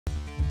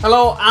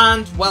Hello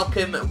and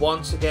welcome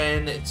once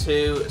again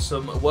to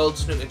some World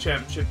Snooker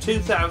Championship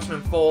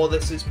 2004.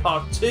 This is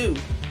part 2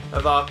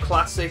 of our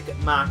classic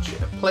match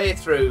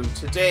playthrough.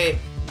 Today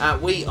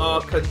we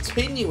are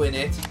continuing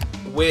it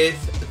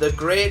with the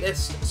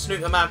greatest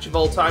snooker match of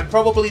all time,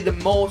 probably the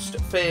most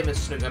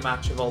famous snooker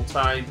match of all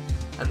time,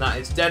 and that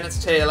is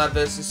Dennis Taylor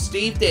versus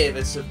Steve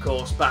Davis, of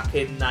course, back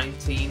in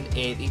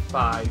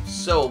 1985.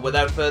 So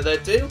without further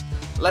ado,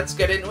 let's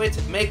get into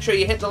it. Make sure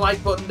you hit the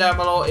like button down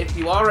below if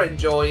you are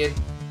enjoying.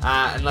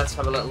 And let's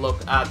have a little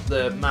look at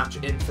the match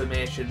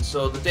information.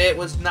 So the date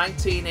was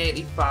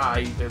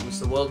 1985. It was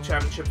the World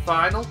Championship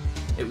final.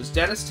 It was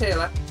Dennis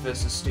Taylor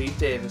versus Steve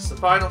Davis. The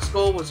final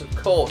score was, of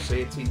course,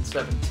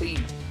 18-17.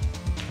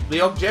 The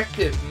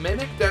objective: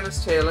 mimic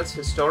Dennis Taylor's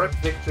historic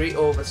victory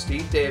over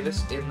Steve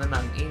Davis in the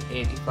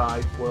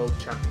 1985 World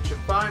Championship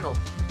final.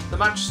 The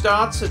match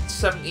starts at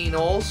 17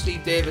 all.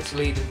 Steve Davis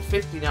leading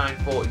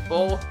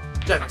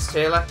 59-44. Dennis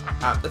Taylor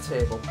at the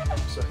table.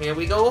 So here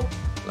we go.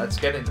 Let's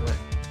get into it.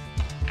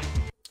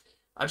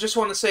 I just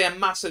want to say a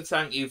massive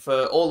thank you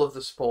for all of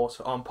the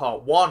support on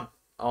part 1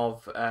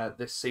 of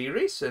this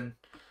series, and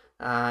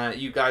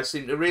you guys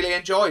seem to really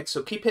enjoy it,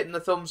 so keep hitting the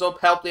thumbs up,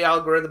 help the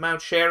algorithm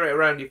out, share it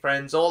around your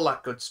friends, all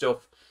that good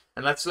stuff.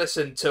 And let's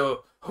listen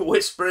to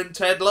Whispering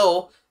Ted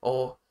Lowe,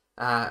 or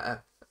a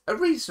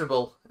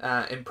reasonable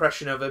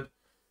impression of him,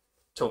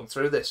 talking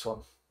through this one.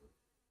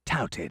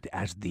 Touted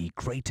as the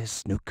greatest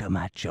snooker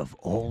match of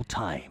all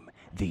time,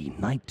 the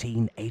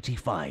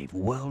 1985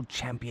 World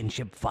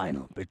Championship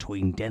final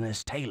between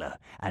Dennis Taylor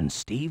and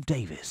Steve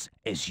Davis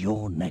is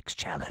your next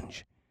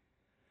challenge.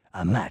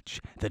 A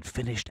match that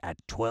finished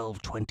at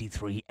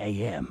 12:23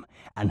 a.m.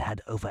 and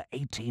had over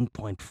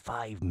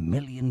 18.5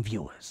 million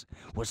viewers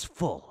was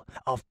full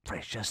of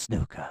precious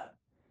snooker.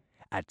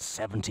 At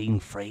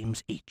 17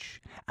 frames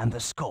each and the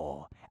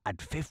score at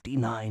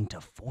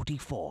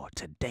 59-44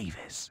 to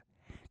Davis,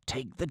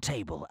 take the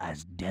table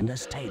as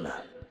Dennis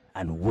Taylor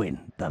and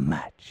win the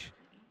match.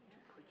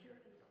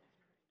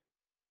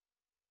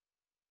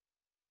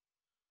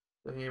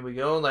 So here we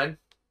go then.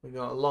 We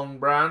got a long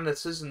brown.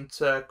 This isn't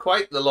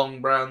quite the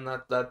long brown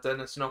that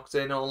Dennis knocked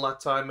in all that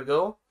time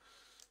ago.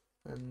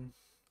 And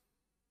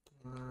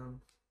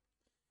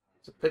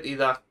it's a pity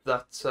that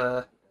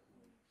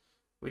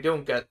we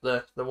don't get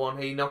the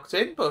one he knocked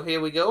in. But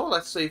here we go.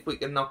 Let's see if we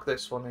can knock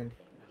this one in.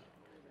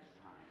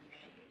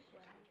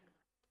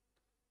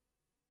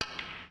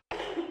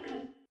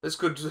 This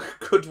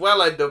could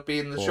well end up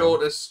being the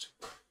shortest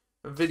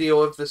video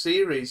of the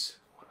series.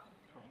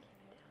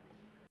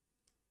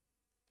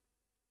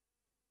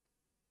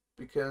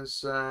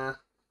 Because,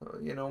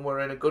 you know, we're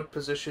in a good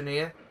position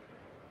here.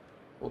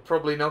 We're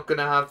probably not going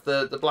to have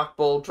the black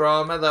ball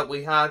drama that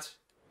we had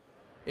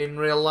in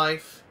real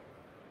life.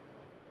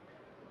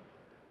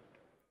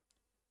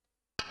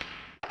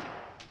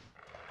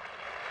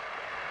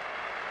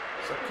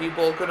 Is that cue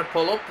ball going to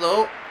pull up,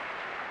 though?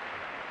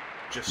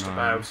 Just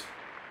about.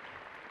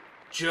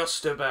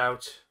 Just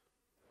about.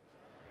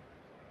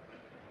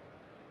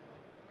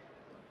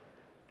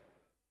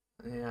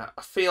 Yeah,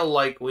 I feel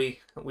like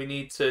we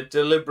need to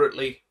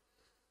deliberately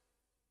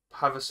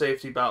have a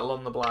safety battle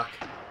on the black.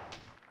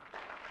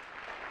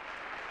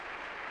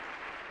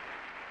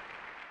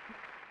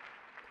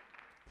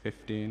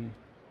 $15.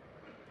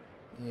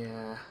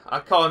 Yeah, I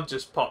can't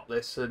just pop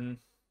this and...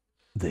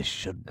 This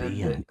should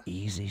be an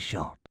easy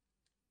shot.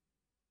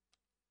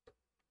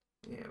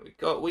 Yeah,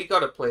 we got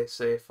to play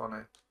safe on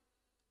it.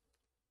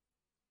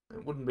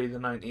 It wouldn't be the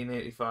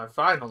 1985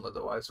 final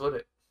otherwise, would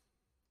it?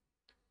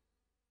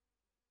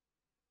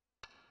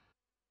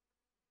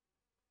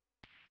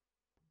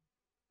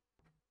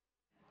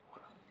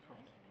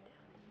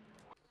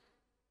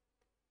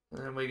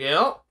 There we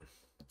go.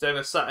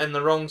 Dennis sat in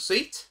the wrong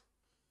seat.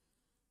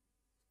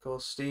 Of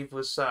course, Steve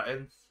was sat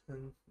in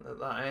at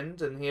that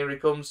end, and here he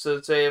comes to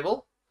the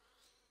table.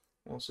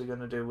 What's he going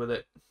to do with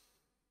it?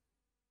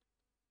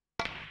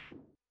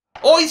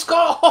 Oh, he's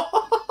got...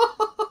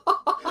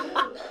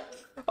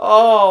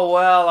 Oh,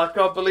 well, I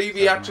can't believe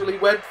he actually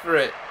went for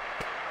it.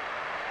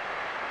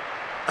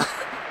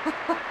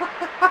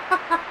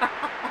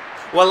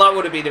 Well, that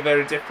would have been a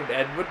very different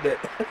end, wouldn't it?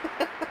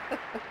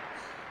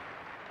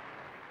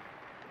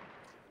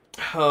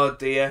 Oh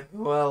dear.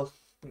 Well,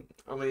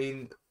 I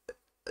mean,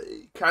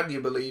 can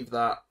you believe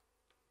that?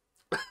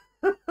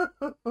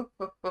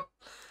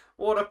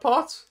 What a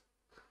pot.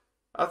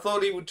 I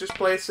thought he would just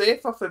play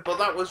safe off it, but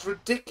that was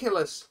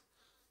ridiculous.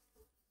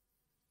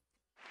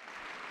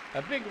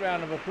 A big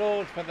round of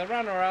applause for the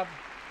runner-up,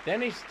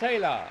 Dennis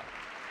Taylor.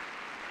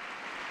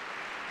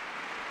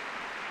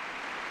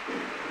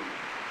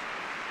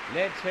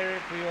 Let's hear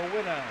it for your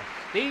winner,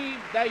 Steve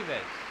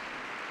Davis.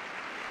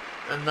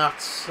 And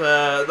that's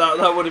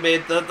that would have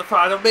made the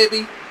final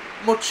maybe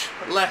much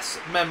less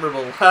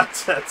memorable had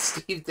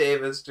Steve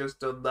Davis just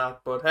done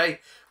that. But hey,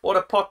 what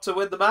a pot to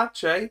win the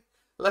match, eh?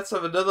 Let's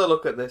have another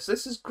look at this.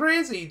 This is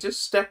crazy. He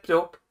just stepped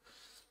up.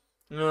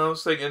 You know, I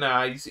was thinking,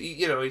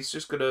 he's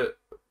just gonna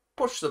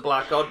push the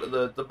black onto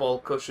the ball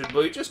cushion,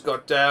 but he just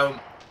got down,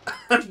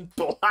 and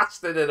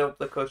blasted it up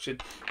the cushion.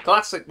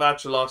 Classic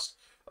match lost.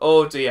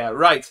 Oh dear.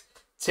 Right,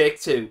 take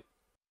two.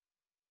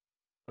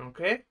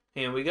 Okay,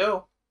 here we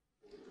go.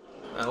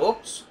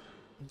 Oops.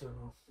 I don't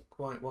know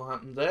quite what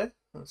happened there.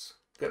 Let's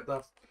get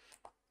that.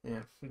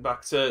 Yeah,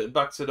 back to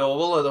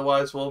normal.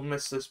 Otherwise, we'll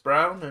miss this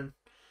brown, and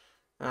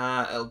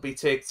it'll be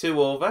take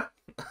two over.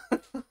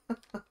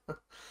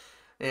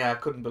 Yeah, I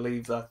couldn't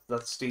believe that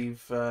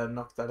Steve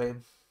knocked that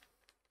in.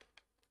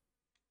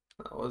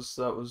 That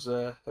was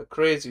a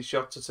crazy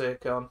shot to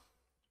take on.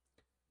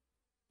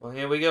 Well,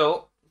 here we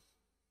go.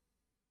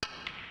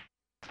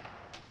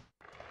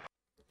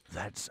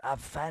 That's a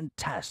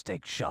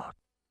fantastic shot.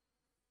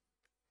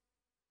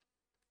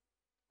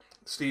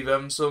 Steve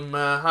having some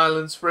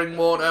Highland Spring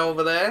water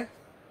over there.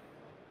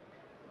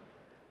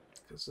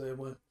 Because they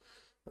were,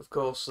 of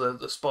course,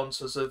 the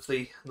sponsors of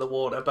the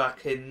water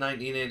back in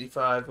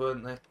 1985,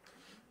 weren't they?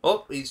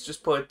 Oh, he's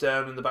just put it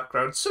down in the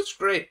background. Such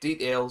great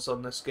details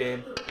on this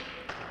game.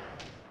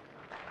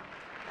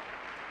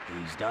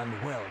 He's done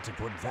well to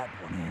put that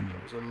one in.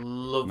 It was a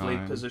lovely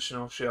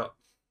positional shot.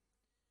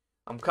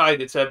 I'm kind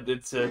of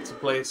tempted to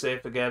play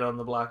safe again on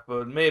the black,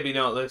 but maybe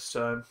not this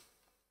time.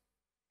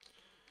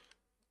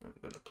 I'm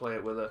going to play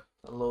it with a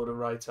load of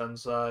right-hand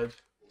side.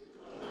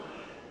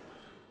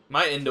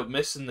 Might end up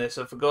missing this.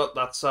 I forgot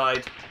that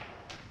side.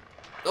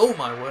 Oh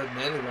my word,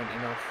 nearly went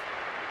enough.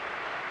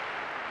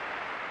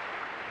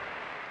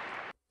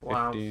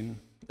 Wow. 15.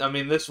 I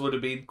mean, this would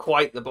have been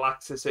quite the black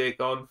to take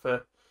on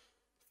for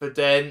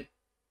Den,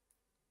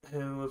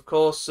 who, of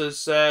course,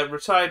 has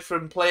retired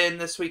from playing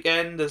this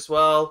weekend as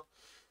well.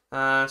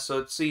 So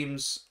it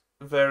seems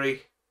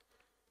very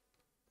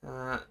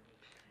apt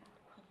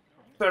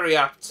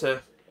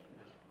to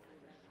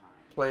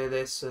play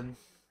this and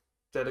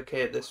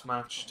dedicate this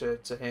match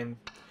to him.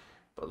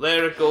 But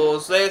there it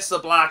goes. There's the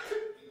black.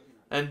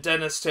 And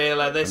Dennis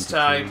Taylor this 22.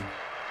 time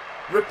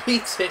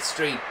repeats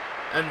history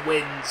and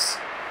wins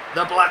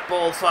the black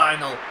ball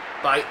final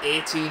by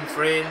 18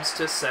 frames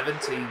to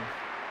 17.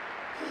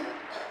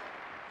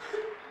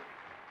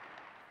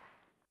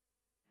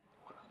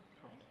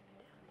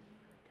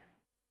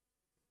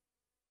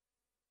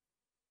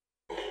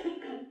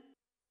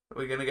 Are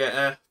we going to get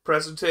a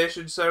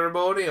presentation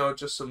ceremony or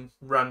just some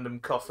random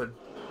coughing?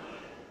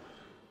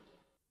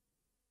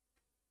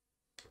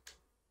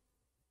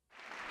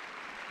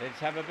 Let's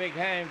have a big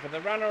hand for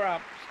the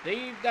runner-up,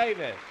 Steve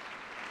Davis.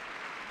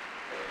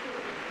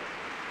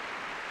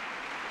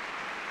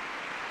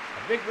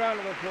 A big round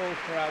of applause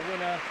for our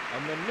winner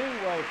and the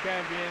new world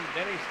champion,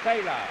 Dennis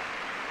Taylor.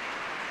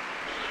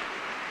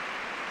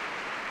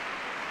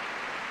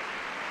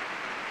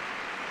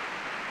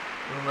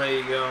 Well, there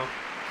you go.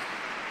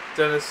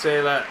 Dennis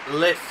Taylor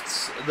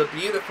lifts the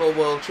beautiful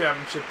World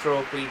Championship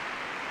trophy,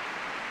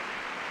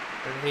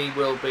 and he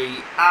will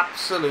be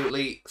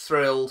absolutely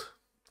thrilled.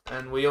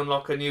 And we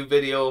unlock a new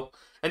video,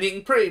 and you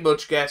can pretty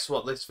much guess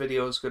what this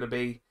video is going to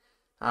be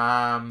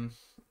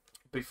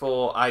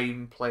before I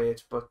even play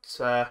it. But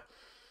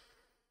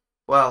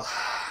well,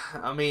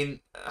 I mean,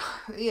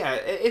 yeah,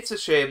 it's a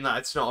shame that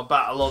it's not a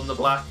battle on the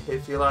black,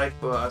 if you like.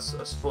 But I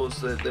suppose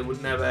that they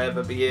would never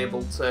ever be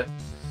able to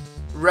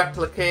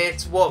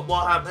replicate what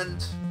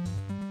happened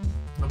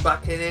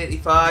back in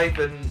 '85.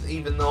 And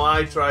even though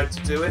I tried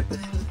to do it,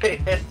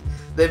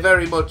 they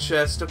very much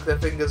stuck their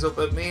fingers up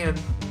at me, and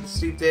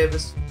Steve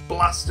Davis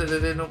blasted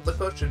it in up the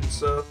cushion,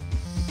 so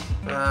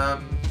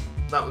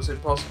that was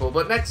impossible.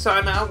 But next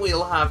time out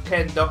we'll have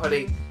Ken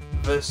Doherty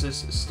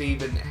versus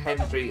Stephen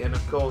Hendry, and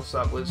of course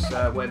that was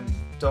when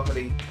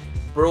Doherty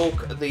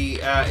broke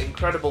the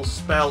incredible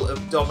spell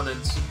of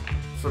dominance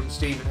from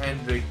Stephen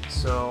Hendry,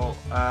 so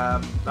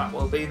that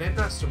will be an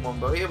interesting one.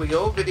 But here we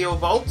go, video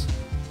vault.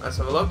 Let's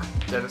have a look.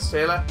 Dennis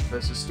Taylor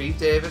versus Steve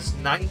Davis,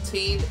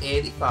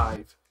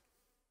 1985.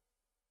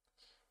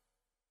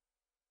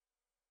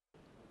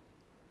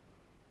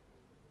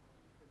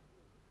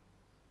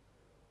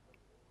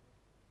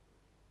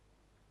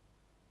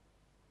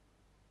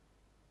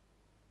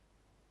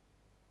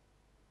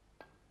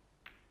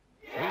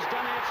 He's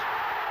done it.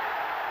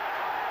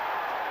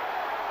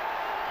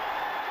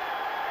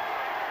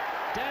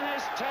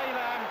 Dennis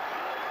Taylor,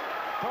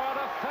 for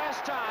the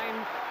first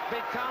time,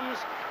 becomes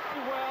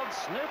World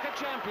Snooker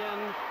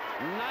Champion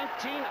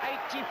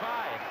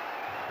 1985.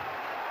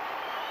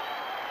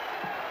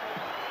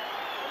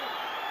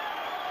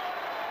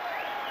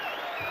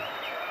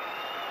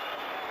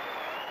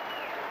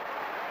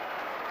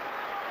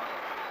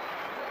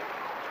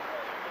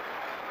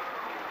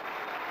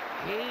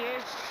 He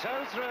is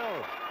so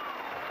thrilled.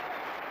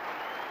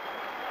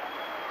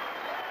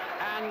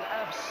 And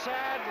a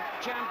sad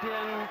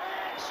champion,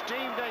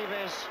 Steve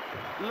Davis,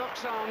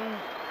 looks on.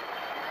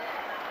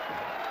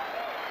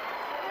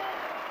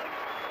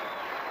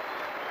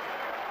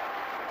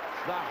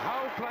 The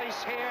whole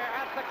place here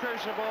at the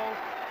Crucible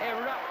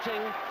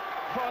erupting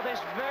for this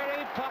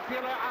very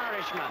popular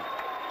Irishman.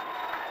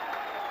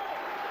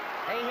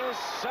 He is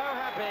so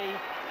happy.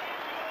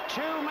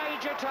 2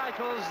 major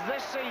titles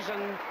this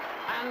season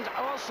and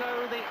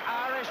also the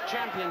Irish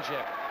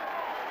Championship.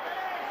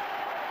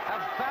 A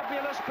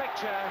fabulous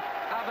picture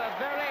of a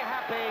very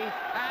happy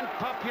and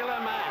popular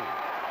man.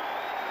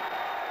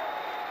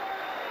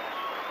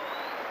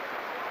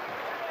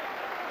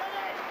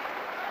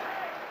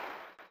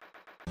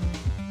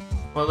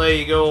 Well, there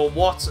you go.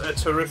 What a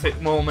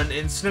terrific moment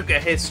in snooker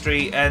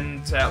history,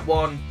 and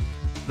one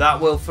that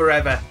will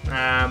forever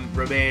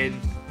remain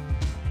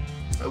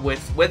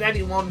with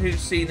anyone who's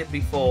seen it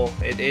before.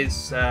 It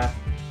is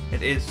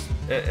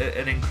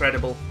an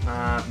incredible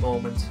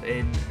moment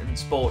in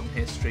sporting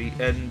history,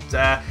 and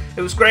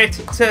it was great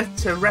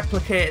to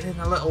replicate it in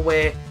a little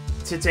way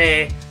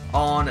today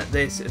on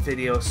this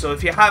video. So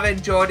if you have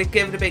enjoyed it,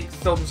 give it a big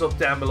thumbs up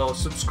down below,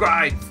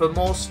 subscribe for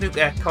more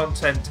snooker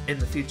content in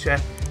the future,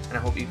 and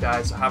I hope you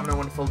guys are having a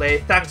wonderful day.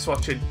 Thanks for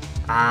watching,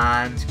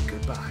 and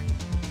goodbye.